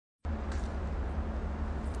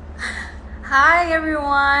Hi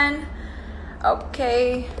everyone.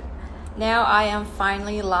 Okay, now I am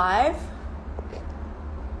finally live.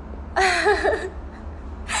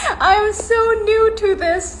 I'm so new to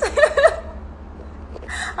this.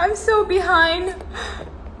 I'm so behind.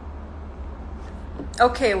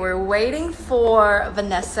 Okay, we're waiting for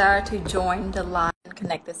Vanessa to join the live and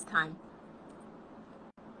connect this time.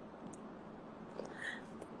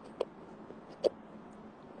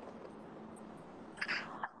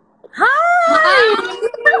 Hi!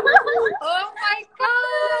 Hi! Oh my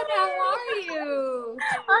God, how are you?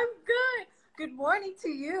 I'm good. Good morning to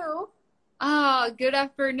you. Good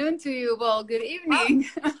afternoon to you. Well, good evening.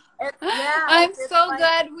 I'm It's so like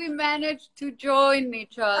glad we managed to join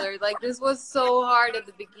each other. Like, this was so hard at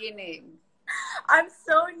the beginning. I'm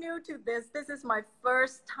so new to this. This is my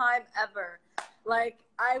first time ever. Like,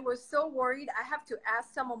 I was so worried. I have to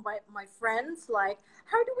ask some of my friends, like,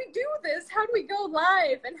 how do we do this? How do we go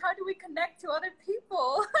live? And how do we connect to other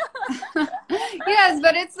people? Yes,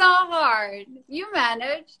 but it's not hard. You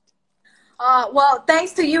managed. Well,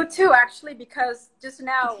 thanks to you too, actually, because just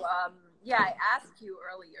now, I asked you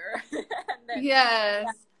earlier. And then, Yes.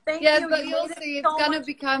 yeah, thank Yes, you. but You you'll made it see, it's so gonna much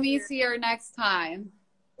become easier. easier next time.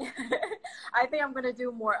 I think I'm gonna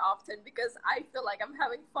do more often because I feel like I'm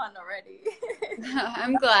having fun already.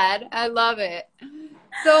 I'm glad. I love it.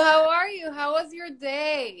 So, how are you? How was your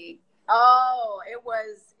day? Oh, it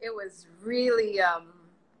was really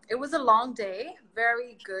it was a long day,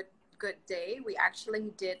 very good day. We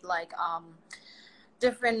actually did like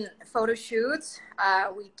different photo shoots.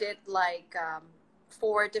 We did like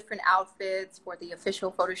four different outfits for the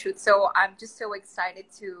official photo shoot. So I'm just so excited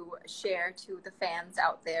to share to the fans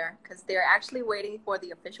out there because they're actually waiting for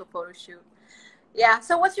the official photo shoot. Yeah.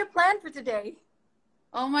 So what's your plan for today?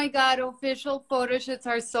 Oh my God, official photo shoots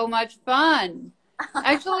are so much fun.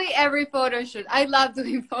 Actually, every photo shoot. I love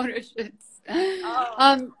doing photo shoots. Oh.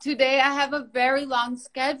 Today I have a very long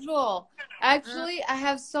schedule. Mm. Actually, I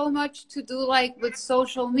have so much to do like with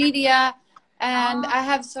social media and Oh. I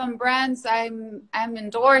have some brands I'm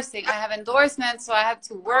endorsing. I have endorsements, so I have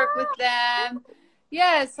to work with them.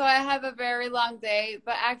 Yeah, so I have a very long day,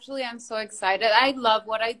 but actually I'm so excited. I love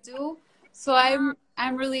what I do. So I'm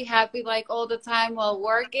really happy like all the time while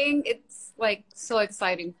working. It's like so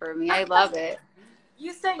exciting for me. I love it.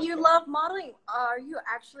 You said you love modeling. Are you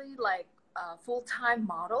actually like a full-time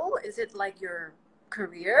model? Is it like your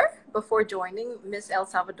career before joining Miss El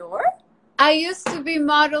Salvador? I used to be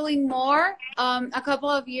modeling more a couple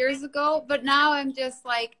of years ago, but now I'm just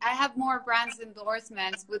like I have more brands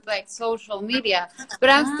endorsements with like social media, but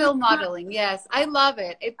I'm still modeling. Yes, I love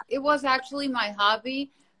it. It was actually my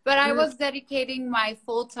hobby, but I Mm. was dedicating my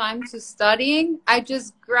full time to studying. I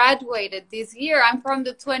just graduated this year. I'm from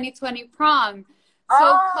the 2020 prom.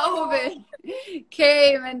 So Oh, COVID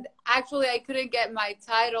came and actually I couldn't get my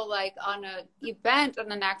title like on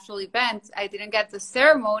an actual event. I didn't get the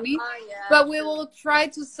ceremony, yeah, but we true. will try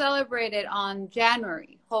to celebrate it on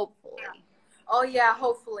January, Yeah. hopefully. Oh, yeah.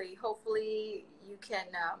 Hopefully you can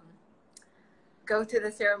go to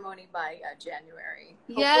the ceremony by January.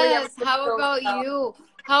 Hopefully Yes, everything how goes about well. you?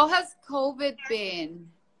 How has COVID been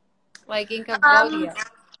like in Um, Cambodia?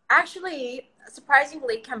 Actually,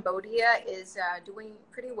 surprisingly, Cambodia is doing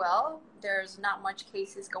pretty well. There's not much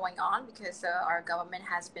cases going on because our government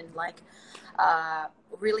has been like uh,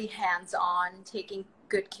 really hands-on, taking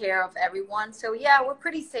good care of everyone. So yeah, we're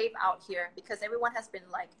pretty safe out here because everyone has been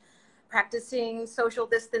like practicing social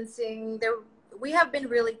distancing. We have been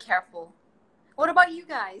really careful. What about you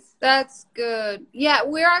guys? That's good. Yeah,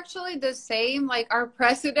 we're actually the same. Like our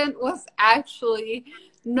president was actually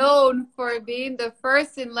known for being the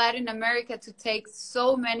first in Latin America to take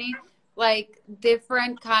so many like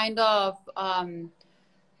different kind of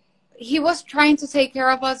he was trying to take care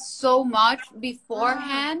of us so much Mm,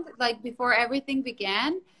 beforehand, like before everything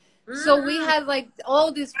began. So we mm, had like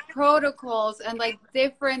all these protocols and like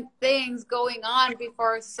different things going on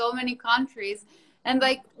before so many countries. And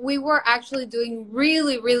like we were actually doing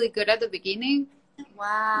really, really good at the beginning.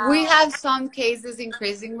 We wow. have some cases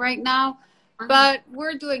increasing right now, Mhm. but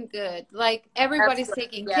we're doing good. Like That's everybody's good.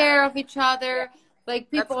 taking Yeah, care of each yeah. other. Like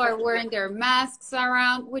That's people good are to hear. wearing their masks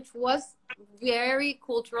around, which was very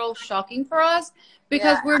cultural shocking for us Yeah,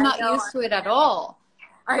 because we're I not know. used to it at all.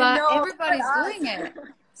 I But know. Even everybody's doing it. us.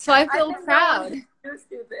 So I I feel think no one proud. is used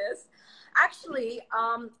to this. Actually,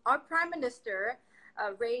 our prime minister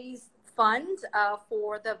raised fund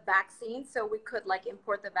for the vaccine, so we could like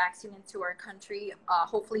import the vaccine into our country,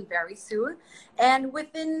 hopefully very soon. And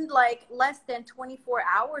within like less than 24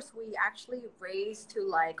 hours, we actually raised to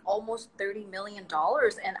like almost $30 million,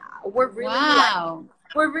 and we're really like Wow.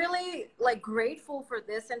 we're really like grateful for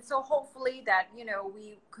this. And so hopefully that,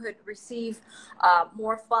 we could receive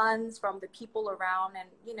more funds from the people around, and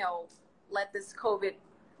let this COVID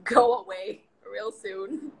go away real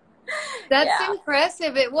soon. That's Yeah.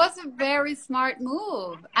 impressive. It was a very smart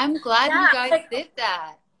move. I'm glad you Yeah, guys like did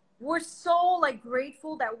that. we're so like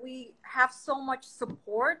grateful that we have so much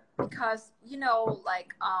support, because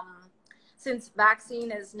like since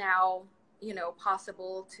vaccine is now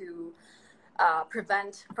possible to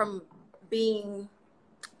prevent from being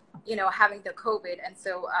having the COVID. And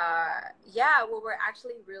so yeah, well, we're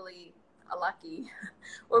actually really lucky.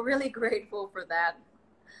 We're really grateful for that.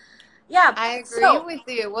 Yeah. I agree So with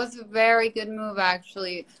you. It was a very good move,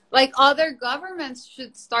 actually. Like other governments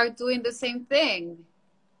should start doing the same thing.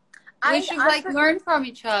 We should I'm like pretty, learn from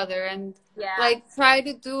each other and yeah. like try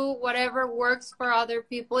to do whatever works for other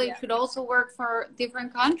people. It Yeah. should also work for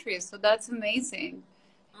different countries. So that's amazing.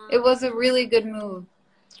 It Mm, was a really good move.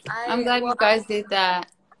 I'm glad you well, guys did that.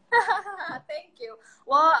 thank you.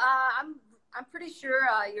 Well, I'm pretty sure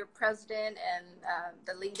your president and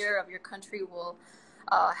the leader of your country will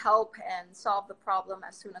help and solve the problem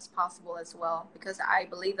as soon as possible as well, because I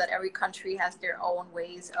believe that every country has their own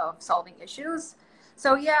ways of solving issues.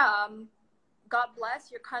 So yeah, God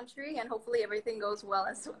bless your country, and hopefully everything goes well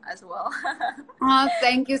as well. Oh,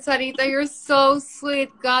 thank you, Sarita. You're so sweet.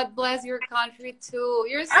 God bless your country too.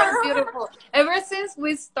 You're so beautiful. Ever since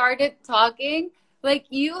we started talking, like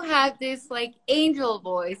you have this like angel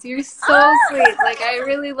voice. You're so sweet. Like I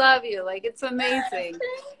really love you. Like it's amazing. Thank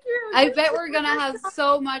you. I Thank bet you we're so gonna have much.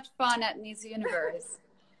 so much fun at Miss Universe.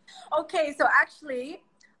 Okay, so actually,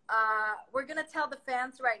 we're gonna tell the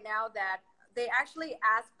fans right now that they actually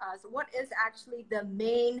asked us what is actually the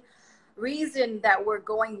main reason that we're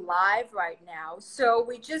going live right now. So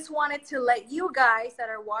we just wanted to let you guys that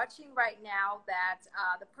are watching right now that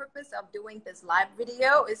the purpose of doing this live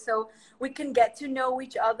video is so we can get to know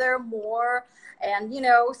each other more, and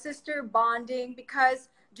sister bonding, because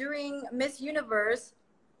during Miss Universe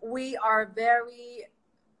we are very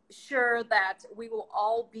sure that we will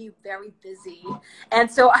all be very busy,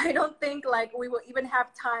 and so I don't think like we will even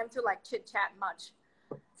have time to like chit chat much.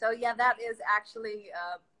 So yeah, that is actually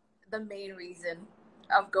the main reason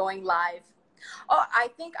of going live. Oh, I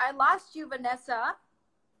think I lost you, Vanessa.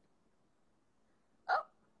 Oh,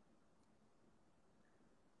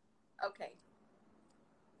 okay.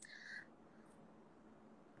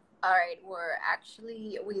 All right,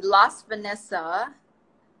 we lost Vanessa.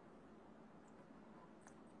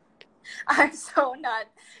 I'm so not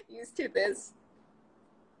used to this.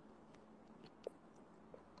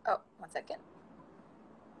 Oh, 1 second.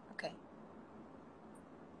 Okay.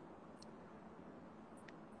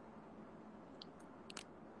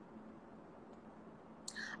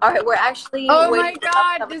 All right, we're actually Oh my waiting for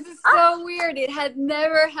God, some. this is so weird. It had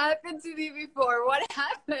never happened to me before. What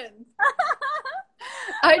happened?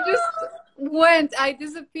 I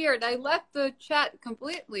disappeared. I left the chat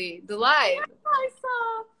completely, the Yeah, live. I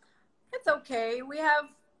saw. It's okay. We have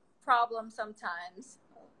problems sometimes.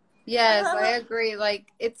 Yes, I agree.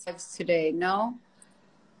 Like it's today, no?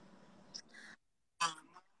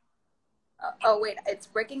 Oh, wait, it's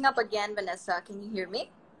breaking up again, Vanessa. Can you hear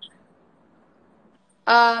me?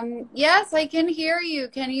 Yes, I can hear you.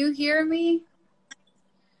 Can you hear me?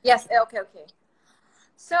 Yes. Okay. Okay.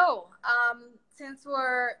 So, since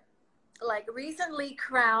we're like recently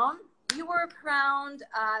crowned, you were crowned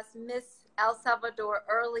as Miss El Salvador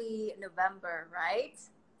early November, right?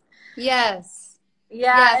 Yes.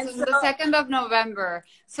 Yeah. Yes, And on so, the 2nd of November.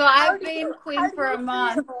 So how I've do been you how queen do for you a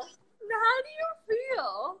month. feel? How do you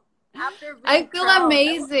feel after I being feel crowned?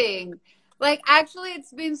 amazing. Like actually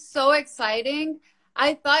it's been so exciting.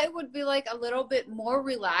 I thought it would be like a little bit more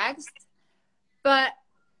relaxed, but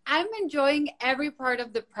I'm enjoying every part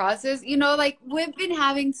of the process. You know, like we've been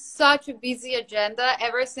having such a busy agenda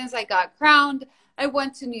ever since I got crowned. I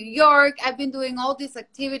went to New York. I've been doing all these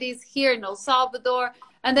activities here in El Salvador.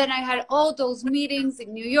 And then I had all those meetings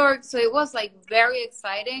in New York. So it was like very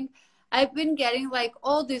exciting. I've been getting like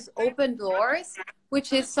all these open doors,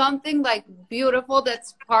 which is something like beautiful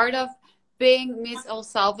that's part of being Miss El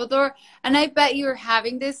Salvador. And I bet you're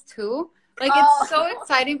having this too. Like it's so Oh,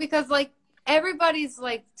 exciting because like everybody's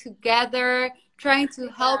like together trying to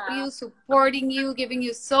help yeah. you, supporting you, giving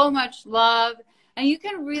you so much love, and you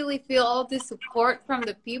can really feel all the support from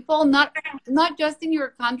the people, not just in your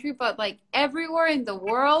country but like everywhere in the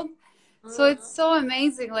world. So it's Mm. so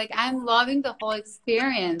amazing. Like I'm loving the whole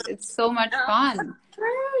experience. It's so much Oh, fun.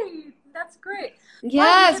 great. That's great.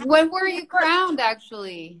 Wow, you Yes. did When were you you put crowned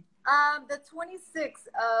actually? the 26th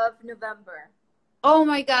of November. Oh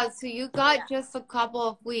my God. So you got Yeah. just a couple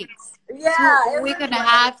of weeks. Two Yeah, it week was and a like,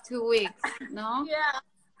 half, 2 weeks. No? yeah.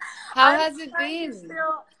 How has it been?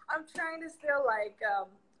 I'm trying to still like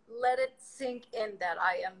let it sink in that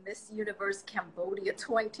I am Miss Universe Cambodia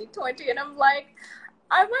 2020, and I'm like,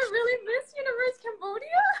 am I really Miss Universe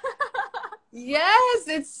Cambodia? Yes,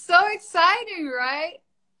 it's so exciting, right?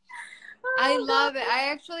 I Oh, love it. I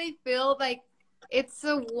actually feel like it's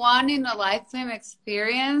a one in a lifetime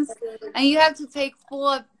experience, that and you have to take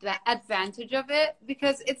full advantage of it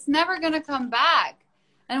because it's never going to come back.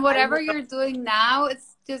 And I whatever know. you're doing now,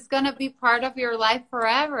 it's just going to be part of your life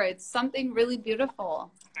forever. It's something really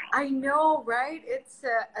beautiful. I know, right? It's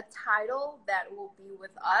a title that will be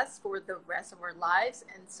with us for the rest of our lives,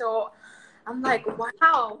 and so I'm like,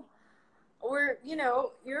 wow. Or,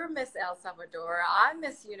 you're Miss El Salvador, I'm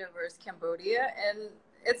Miss Universe Cambodia, and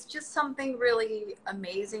it's just something really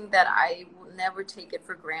amazing that I will never take it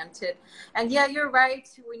for granted. And yeah, you're right.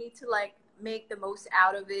 We need to like make the most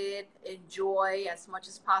out of it, enjoy as much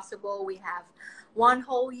as possible. We have one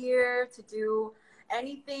whole year to do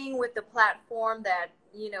anything with the platform that,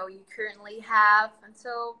 you currently have. And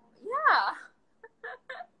so, yeah.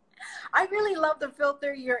 I really love the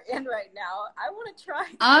filter you're in right now. I want to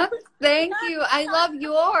try Uh, to. Thank you. I love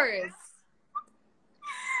yours.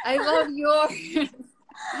 I love yours.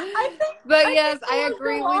 I think But I yes, think I I want to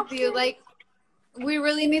agree go with you. often. Like we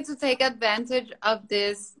really need to take advantage of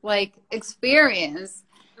this like experience,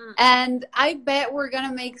 Mm. and I bet we're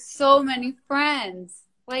gonna make so many friends.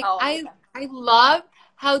 Like Oh yeah. I love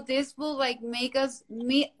how this will like make us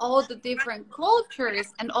meet all the different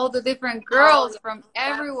cultures and all the different Oh girls yeah. from That's.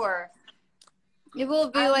 everywhere. It will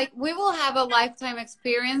be I'm. like we will have a lifetime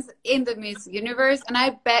experience in the Miss Universe, and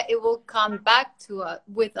I bet it will come back to us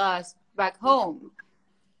with us back Yeah. home.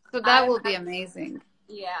 So that I'm. will be amazing.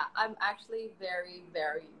 Yeah. I'm actually very,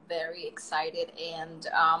 very, very excited, and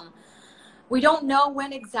we don't know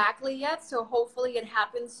when exactly yet. So hopefully it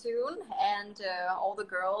happens soon, and all the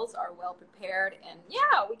girls are well prepared, and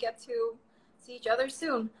yeah, we get to see each other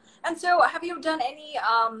soon. And so, have you done any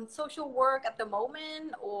social work at the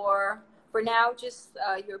moment, or for now, just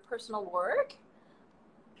your personal work?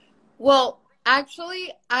 Well,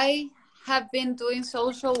 actually, I have been doing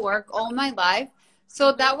social work all my life.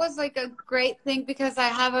 So that Mm-hmm. was like a great thing because I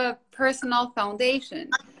have a personal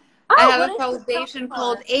foundation. I Oh, have what a is the foundation social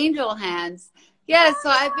called one? Angel Hands. Yeah, so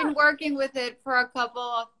I've Oh been working with it for a couple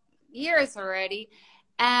of years already.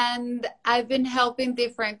 And I've been helping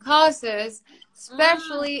different causes. yeah.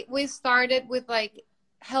 Especially, we started with like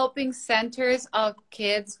helping centers of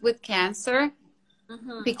kids with cancer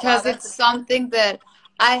Wow, because that's it's something that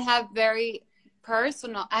I have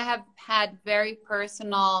had very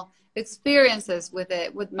personal experiences with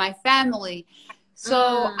it with my family.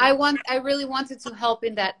 So mm, I really wanted to help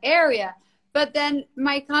in that area. But then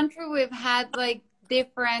my country, we've had like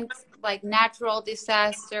different like natural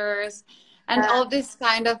disasters and uh, all this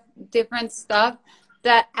kind of different stuff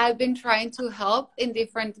that I've been trying to help in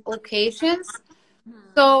different occasions.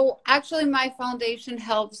 So actually, my foundation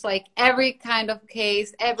helps like every kind of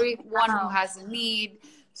case, everyone who wow. has a need.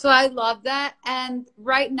 So I love that. And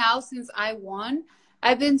right now, since I won,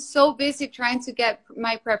 I've been so busy trying to get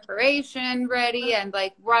my preparation ready and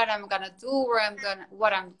like what I'm gonna do,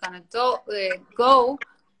 what I'm gonna do, go,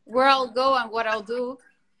 where I'll go and what I'll do,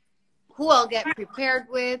 who I'll get prepared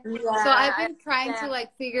with. Yeah, So I've I been trying to understand.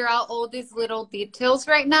 like figure out all these little details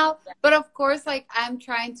right now. But of course, like I'm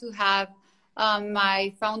trying to have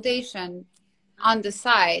my foundation on the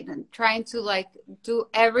side and trying to like do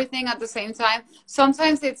everything at the same time.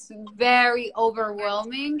 Sometimes it's very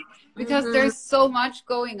overwhelming because Mm-hmm. there's so much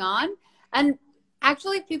going on. And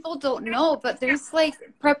actually, people don't know, but there's like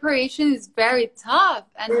preparation is very tough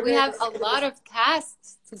and we It have is. a It lot is of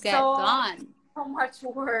tasks to get so done. so much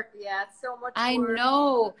work. Yeah, so much I work.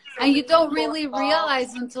 know. So And you many don't people really involved.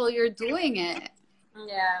 realize until you're doing it.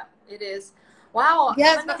 Yeah, it is. Wow,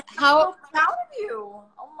 Yes, Vanessa, but I'm how so proud of you.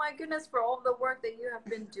 Oh my goodness, for all the work that you have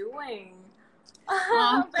been doing.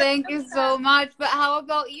 Oh, thank you Vanessa. so much. But how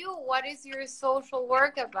about you? What is your social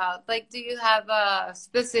work about? Like, do you have a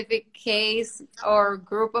specific case or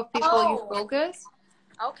group of people you Oh, focus?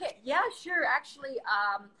 okay. Yeah, sure. Actually,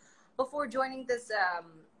 before joining this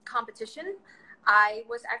competition, I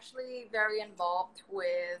was actually very involved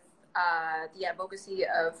with the advocacy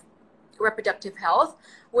of reproductive health,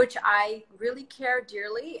 which I really care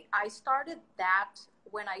dearly. I started that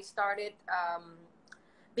when I started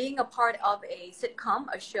being a part of a sitcom,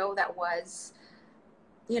 a show that was,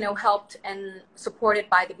 helped and supported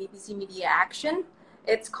by the BBC Media Action.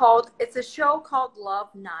 It's a show called Love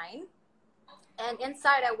 9. And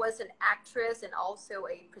inside I was an actress and also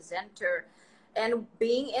a presenter. And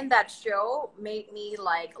being in that show made me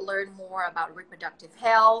like learn more about reproductive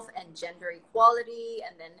health and gender equality.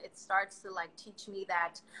 And then it starts to like teach me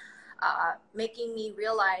that, making me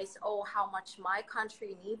realize, oh, how much my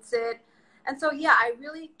country needs it. And so, yeah, I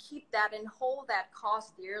really keep that and hold that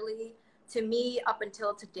cause dearly to me up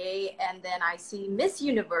until today. And then I see Miss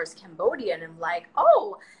Universe Cambodia and I'm like,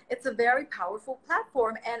 oh, it's a very powerful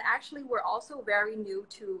platform. And actually, we're also very new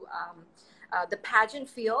to the pageant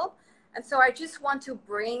field. And so I just want to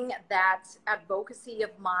bring that advocacy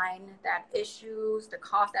of mine, that issues, the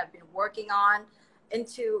cause that I've been working on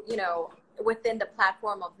into, within the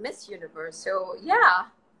platform of Miss Universe. So yeah,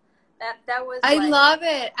 that was I like, love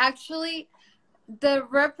it. Actually, the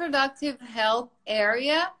reproductive health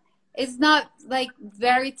area is not like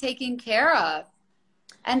very taken care of.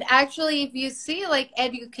 And actually, if you see like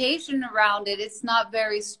education around it, it's not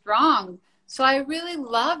very strong. So I really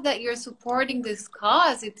love that you're supporting this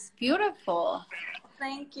cause. It's beautiful.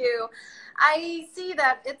 thank you. I see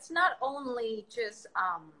that it's not only just,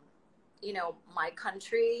 my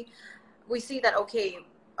country. We see that, okay,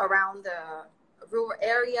 around the rural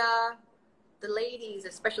area, the ladies,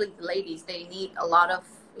 especially the ladies, they need a lot of,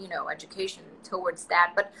 education towards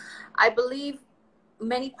that. But I believe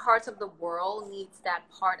many parts of the world needs that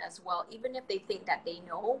part as well, even if they think that they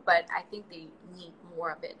know, but I think they need more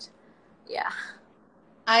of it. Yeah.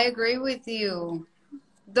 I agree with you.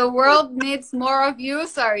 The world needs more of you,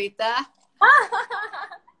 Sarita.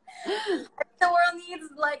 The world needs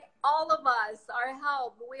like all of us, our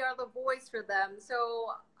help. We are the voice for them.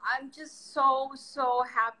 So I'm just so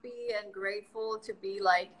happy and grateful to be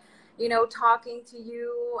like, talking to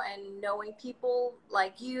you and knowing people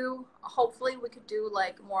like you. Hopefully we could do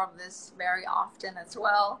like more of this very often as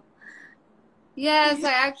well. Yes,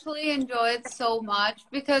 I actually enjoy it so much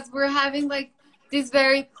because we're having like this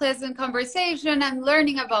very pleasant conversation. I'm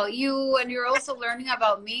learning about you and you're also learning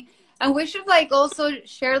about me. And we should like also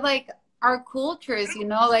share like our cultures,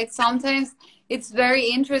 like sometimes it's very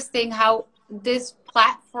interesting how this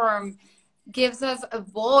platform gives us a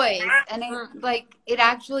voice and it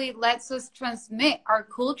actually lets us transmit our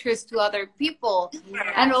cultures to other people.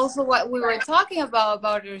 And also what we were talking about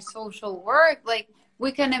our social work, like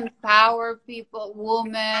we can empower people,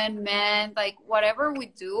 women, men, like whatever we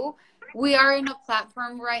do, we are in a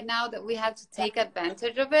platform right now that we have to take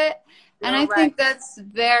advantage of it. And I think that's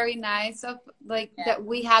very nice of like that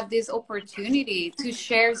we have this opportunity to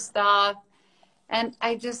share stuff. And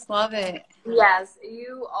I just love it. Yes,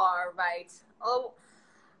 you are right. Oh,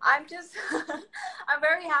 I'm just, I'm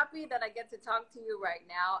very happy that I get to talk to you right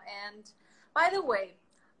now. And by the way,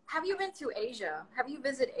 have you been to Asia? Have you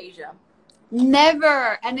visited Asia?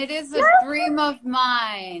 Never. And it is a dream of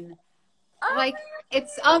mine. Oh, Like,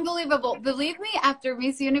 it's unbelievable. Believe me, after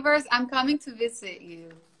Miss Universe, I'm coming to visit you.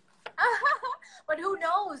 but who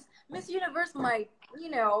knows? Miss Universe might,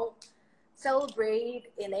 celebrate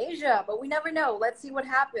in Asia, but we never know. Let's see what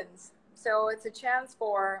happens. So it's a chance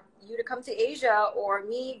for you to come to Asia or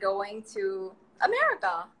me going to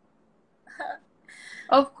America.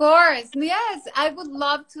 Of course. Yes, I would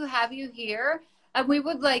love to have you here. And we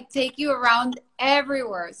would like take you around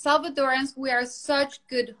everywhere. Salvadorans, we are such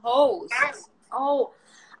good hosts. Oh,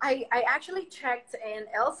 I actually checked and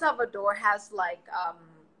El Salvador has like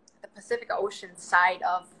the Pacific Ocean side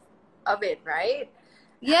of it, right?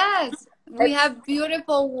 Yes, we have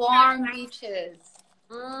beautiful warm beaches.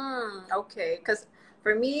 Okay, because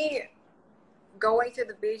for me, going to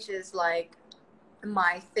the beach is like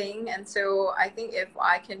my thing. And so I think if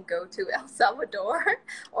I can go to El Salvador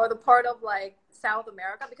or the part of like South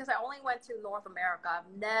America, because I only went to North America.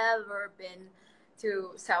 I've never been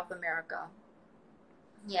to South America.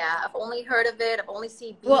 Yeah, I've only heard of it. I've only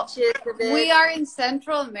seen beaches of it. We are in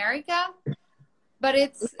Central America, but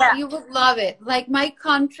you would love it. Like my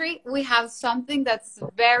country, we have something that's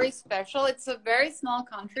very special. It's a very small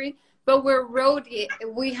country, but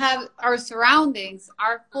we have our surroundings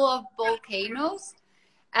are full of volcanoes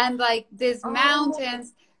and like these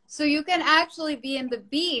mountains. So you can actually be in the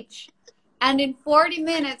beach and in 40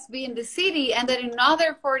 minutes be in the city and then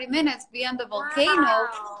another 40 minutes be on the volcano.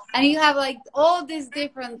 Wow. And you have like all these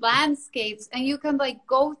different landscapes and you can like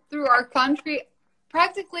go through our country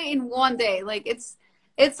practically in one day. Like it's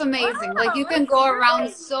amazing. Like you can go around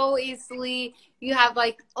so easily. You have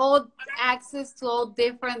like all access to all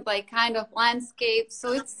different like kind of landscapes.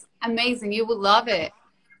 So it's amazing. You will love it.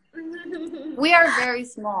 We are very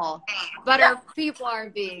small, but Yeah. our people are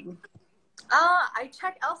big. I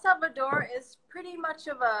checked. El Salvador is pretty much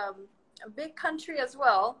of a big country as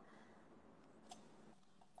well.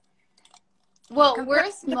 Well, Compared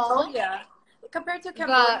we're to small, Cambodia. Compared to but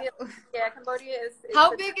Cambodia, yeah, Cambodia is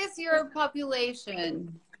how big is your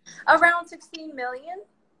population? around 16 million.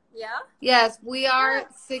 Yeah. Yes, we are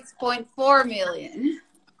 6.4 million.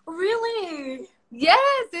 Really?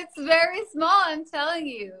 Yes, it's very small, I'm telling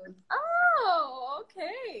you. Oh,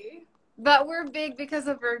 okay. But we're big because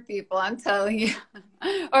of our people, I'm telling you.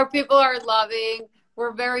 Our people are loving.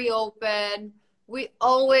 We're very open. We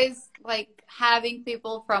always like having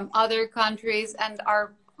people from other countries, and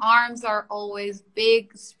our arms are always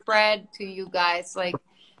big spread to you guys. Like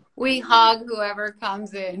we hug whoever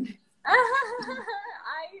comes in.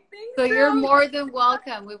 I think So you're so. more than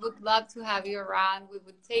welcome. We would love to have you around. We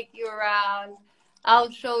would take you around.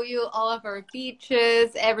 I'll show you all of our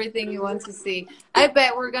beaches, everything you want to see. I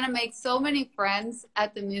bet we're gonna make so many friends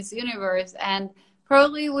at the Miss Universe, and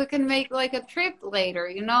probably we can make like a trip later,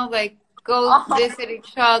 you know, like go Oh, visit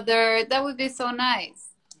each other. That would be so nice.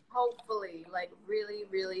 hopefully, like really,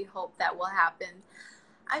 really hope that will happen.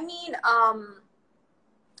 I mean,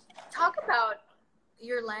 talk about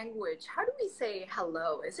your language. How do we say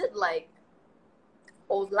hello? Is it like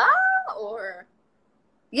hola or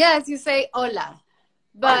Yes, you say hola.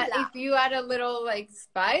 But hola? if you add a little like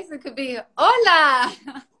spice, it could be hola.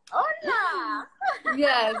 Hola.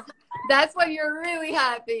 Yes, that's when you're really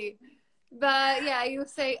happy. But yeah, you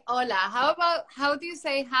say hola. How do you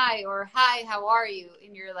say hi or hi, how are you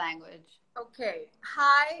in your language? Okay.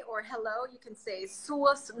 Hi or hello, you can say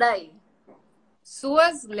suasday.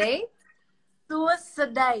 Suas late?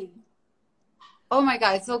 Suasday. Oh my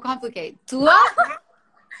God, it's so complicated. Tua?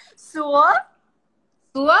 Suasday.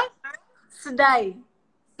 Sua?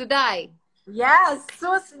 Sudai. Yes,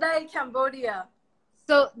 Suasday, Cambodia.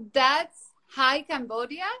 So that's hi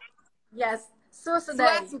Cambodia? Yes, Sua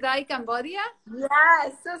Suasday. Sudai Cambodia?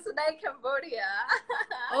 Yes, Suasday, Cambodia.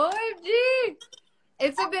 OMG!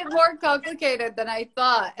 It's a bit more complicated than I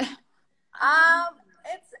thought.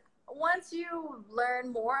 It's once you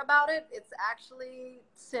learn more about it, it's actually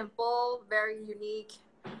simple, very unique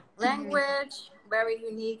language, very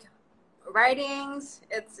unique writings.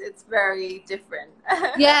 It's very different.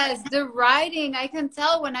 Yes, the writing, I can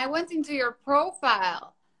tell when I went into your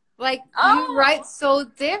profile. Like you Oh, write so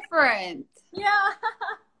different. yeah.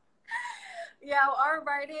 Yeah, our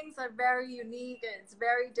writings are very unique and it's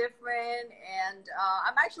very different. And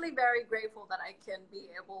I'm actually very grateful that I can be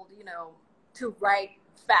able, to write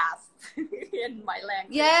fast in my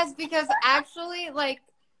language. Yes, because actually, like,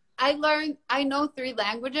 I know three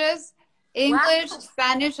languages, Wow. English,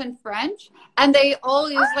 Spanish, and French, and they all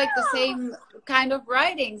use like the Oh, same kind of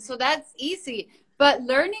writing. So that's easy. But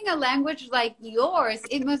learning a language like yours,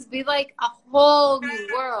 it must be like a whole new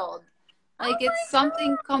world. oh Like it's my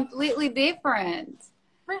something God. completely different.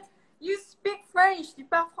 But you speak French, tu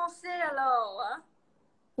parles français alors, hein?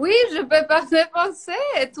 Oui, je peux parler français.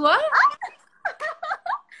 Et toi?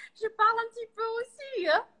 Je parle un petit peu aussi,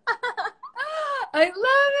 hein? I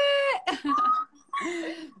love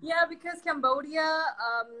it. Yeah, because Cambodia,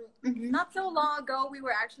 Mhm. not so long ago, we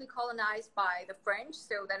were actually colonized by the French.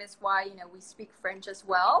 So that is why, we speak French as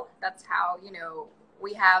well. That's how,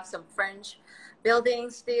 we have some French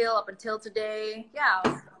buildings still up until today. Yeah.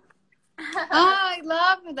 Oh, I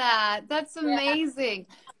love that. That's Yeah. amazing.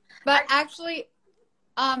 But I, actually,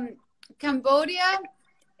 um, Cambodia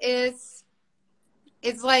is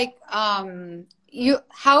it's like you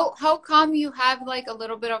how come you have like a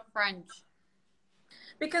little bit of French?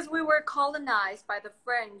 because we were colonized by the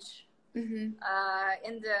French Hmm.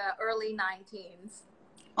 in the early 19s.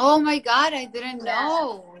 Oh my God, I didn't Yeah.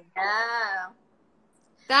 know. Yeah.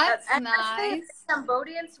 That's And actually, nice.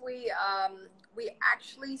 Cambodians, we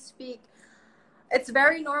actually speak. It's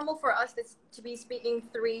very normal for us to be speaking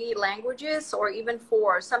three languages or even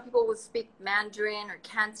four. Some people would speak Mandarin or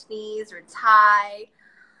Cantonese or Thai.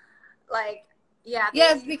 Like, yeah,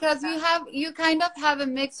 Yes, they. because you kind of have a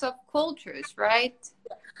mix of cultures, right?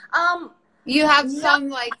 Um, You have not some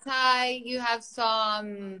like Thai, you have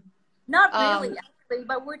some not really um actually,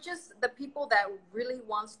 but we're just the people that really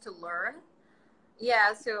wants to learn.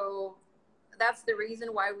 Yeah, so that's the reason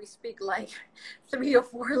why we speak like three or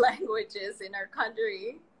four languages in our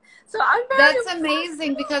country. So I'm very that's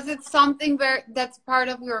amazing because it's something very that's part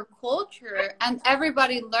of your culture and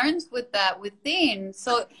everybody learns with that within.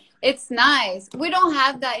 So it's nice. We don't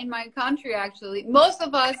have that in my country actually. Most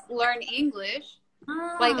of us learn English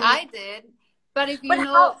like mm, I did, but if you but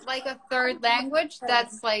know like a third how do you language, learn?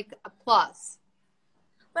 that's like a plus.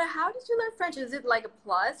 But how did you learn French? Is it like a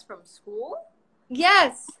plus from school?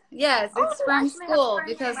 Yes, yes, Oh, it's they from actually have school French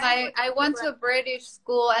because language I went to program. a British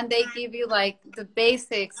school and they give you like the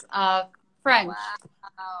basics of French.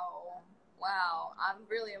 Wow. Wow. I'm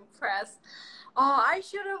really impressed. Oh, I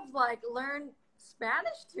should have like learned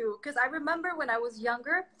Spanish too. Because I remember when I was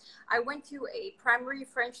younger, I went to a primary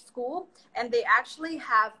French school and they actually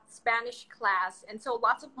have Spanish class. And so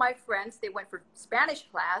lots of my friends, they went for Spanish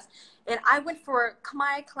class and I went for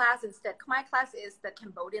Khmer class instead. Khmer class is the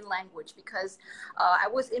Cambodian language because I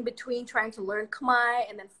was in between trying to learn Khmer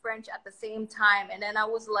and then French at the same time. And then I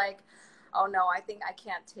was like, oh no, I think I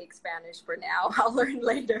can't take Spanish for now. I'll learn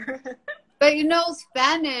later. But you know,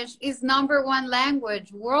 Spanish is #1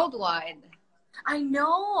 language worldwide. I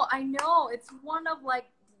know. It's one of like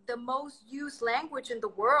the most used language in the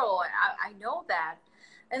world. I know that.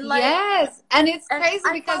 And like, Yes, and it's and crazy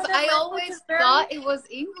I because found that I language is always very, thought it was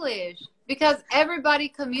English because everybody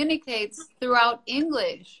communicates throughout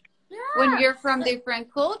English when yeah. you're from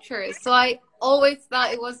different cultures. So I always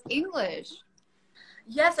thought it was English.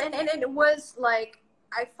 Yes, and it was like,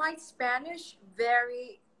 I find Spanish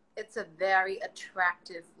very, it's a very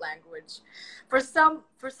attractive language. For some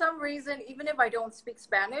reason, even if I don't speak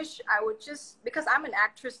Spanish, I would just, because I'm an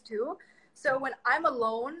actress too. So when I'm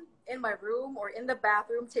alone in my room or in the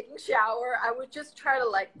bathroom taking shower, I would just try to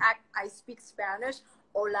like act I speak Spanish.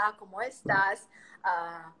 Hola, ¿cómo estás?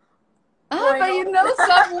 Uh, Ah, but bueno. you know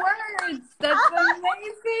some words. That's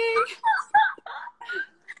amazing.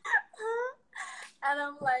 And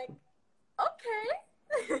I'm like,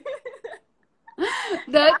 okay.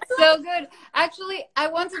 That's so good. Actually, I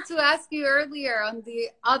wanted to ask you earlier on the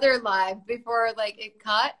other live before like it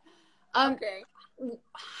cut. Okay.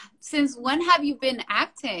 Since when have you been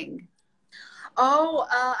acting? Oh,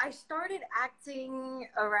 I started acting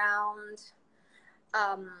around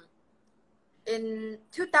um, in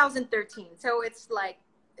 2013. So it's like,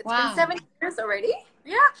 it's been Wow. 7 years already.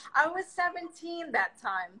 Yeah, I was 17 that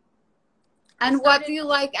time. I And what do started you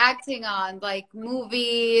like acting on? Like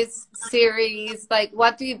movies, series? Like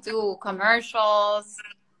what do you do? Commercials?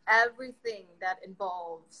 everything that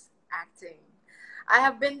involves acting. I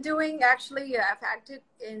have been doing, actually, I've acted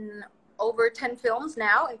in over 10 films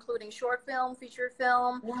now, including short film, feature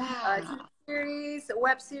film, TV Wow. series,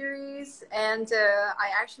 web series, and I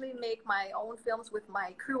actually make my own films with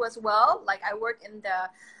my crew as well. Like I work in the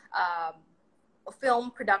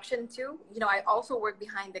film production too. You know, I also work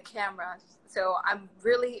behind the camera, so I'm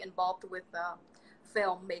really involved with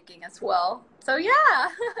filmmaking as well. So yeah.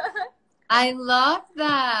 I love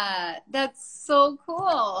that. That's so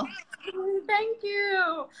cool. Thank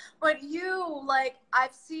you. But you, like,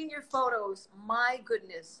 I've seen your photos. My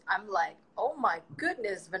goodness. I'm like, oh my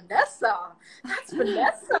goodness, Vanessa. That's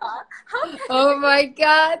Vanessa. How can, Oh my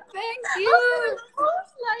God. Thank how can I you.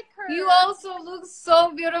 pose like You her? also look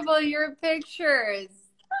so beautiful in your pictures.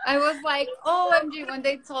 I was like, OMG, when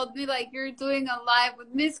they told me like you're doing a live with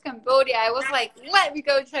Miss Cambodia, I was like, let me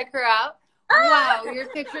go check her out. Wow, your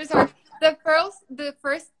pictures are the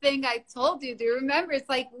first thing I told you. Do you remember? It's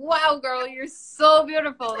like, wow, girl, you're so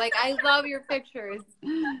beautiful. Like I love your pictures.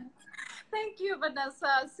 Thank you,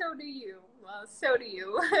 Vanessa. So do you. So do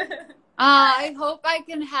you. I hope I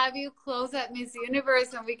can have you close at Miss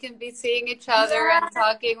Universe and we can be seeing each other and Yes,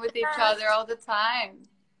 talking with each yes. other all the time.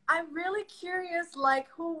 I'm really curious, like,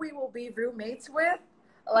 who we will be roommates with.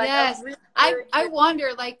 Like, I'm Yes. really, I really I curious.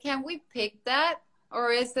 wonder like can we pick that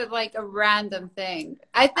or is it like a random thing?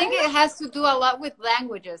 I think I it has to do a lot with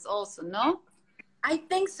languages also, no? I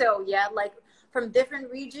think so, yeah. Like from different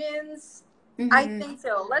regions. I Hmm. think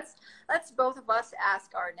so. Let's both of us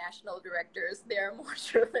ask our national directors. They're more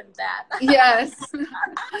sure than that. Yes.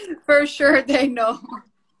 For sure they know.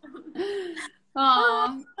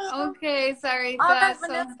 Oh, okay, All right, Sarita.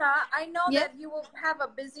 So, Vanessa. I know yeah. that you will have a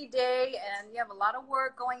busy day and you have a lot of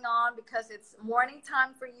work going on because it's morning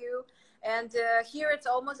time for you. And here it's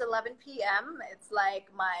almost 11 p.m. It's like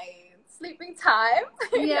my sleeping time.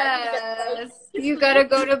 I need to get ready Yes. to You sleep. gotta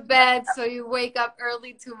go to bed so you wake up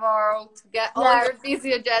early tomorrow to get all Yes, your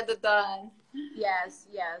busy agenda done. yes,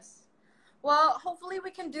 yes. Well, hopefully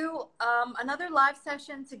we can do another live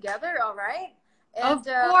session together. All right, Of and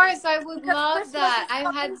course, I would because love Christmas that. is I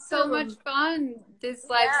had coming so much soon. fun this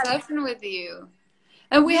live Yes, session with you.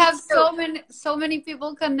 And we me have too. so many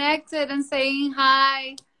people connected and saying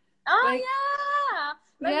hi. Oh Like, yeah.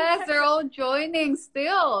 Let me yes, check they're the. all joining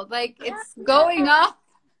still. Like Yeah, it's going yeah. up.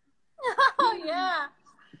 Oh yeah.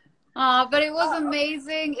 But it was Oh,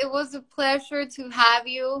 amazing. It was a pleasure to have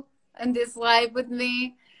you in this live with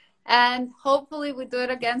me. And hopefully we do it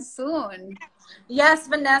again soon. Yes,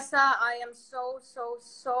 Vanessa, I am so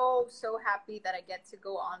happy that I get to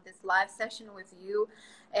go on this live session with you.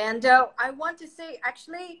 And I want to say,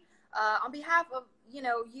 actually, on behalf of,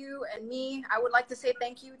 you and me, I would like to say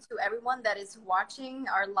thank you to everyone that is watching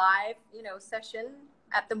our live, session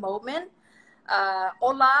at the moment.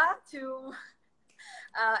 Hola to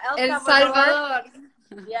El El Salvador. Salvador.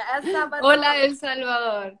 Yeah, El Salvador. Hola, El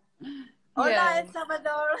Salvador. Hola, Yes. El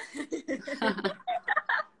Salvador.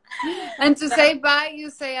 And to say bye, you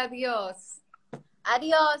say adios.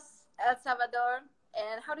 Adios, El Salvador.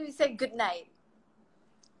 And how do you say good night?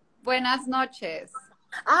 Buenas noches.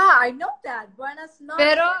 Ah, I know that. Buenas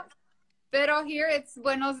noches. Pero here it's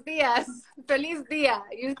buenos días. Feliz día.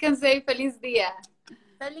 You can say feliz día.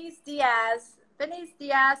 Feliz días. Feliz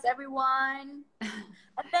días, everyone.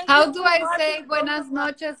 And thank How you do for I watching say buenas both of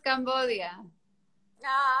us. noches, Cambodia?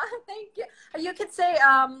 Ah, thank you. You could say,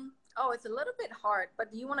 oh, it's a little bit hard,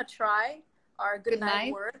 but do you want to try our good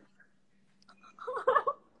night word?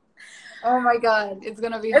 Oh my God, it's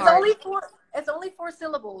gonna be It's hard. only four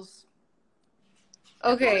syllables.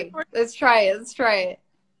 Okay, let's try it. Let's try it.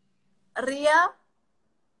 Ria.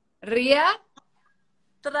 Ria.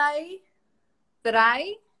 Trai.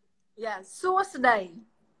 Trai. Yeah, Suosday.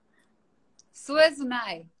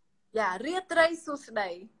 Suesnai. Yeah, Ria trai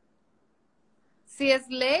Suosday. Si es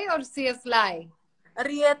ley or si es lie?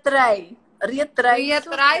 Ria trai. Ria trai Ria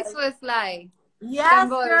trai Sueslai. Yes,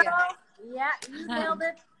 Cambodia. girl. Yeah, you nailed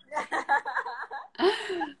it.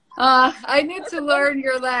 I need to learn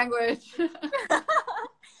your language. You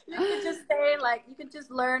can just say, you can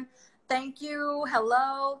just learn thank you,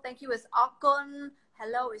 hello. Thank you is akon.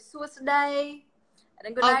 Hello is suosday. And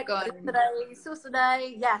then good night.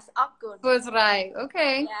 Suosday. Yes, akon. Suesrai.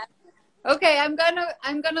 Okay. Yeah. Okay, I'm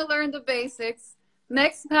gonna learn the basics.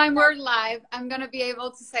 Next time we're live, I'm gonna be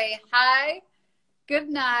able to say hi, good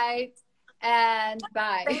night, and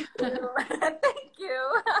bye. Thank you. Thank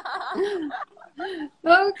you.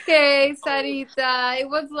 Okay, Sarita, it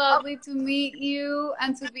was lovely to meet you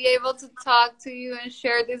and to be able to talk to you and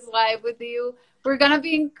share this live with you. We're gonna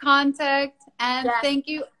be in contact, and thank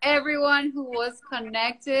you everyone who was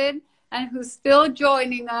connected and who's still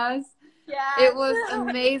joining us. Yes. It was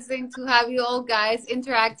amazing to have you all guys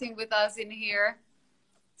interacting with us in here.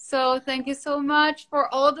 So thank you so much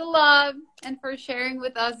for all the love and for sharing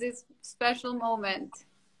with us this special moment.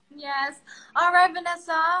 Yes. All right,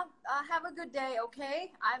 Vanessa. Have a good day,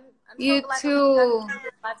 okay? I'm you so glad too.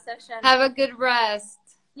 Live session. Have a good rest.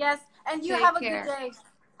 Yes, and you Take have a care. good day.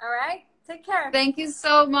 All right? Take care. Thank you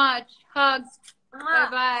so much. Hugs.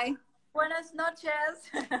 Bye-bye. Buenas noches.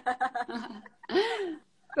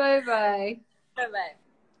 Bye-bye. Bye-bye.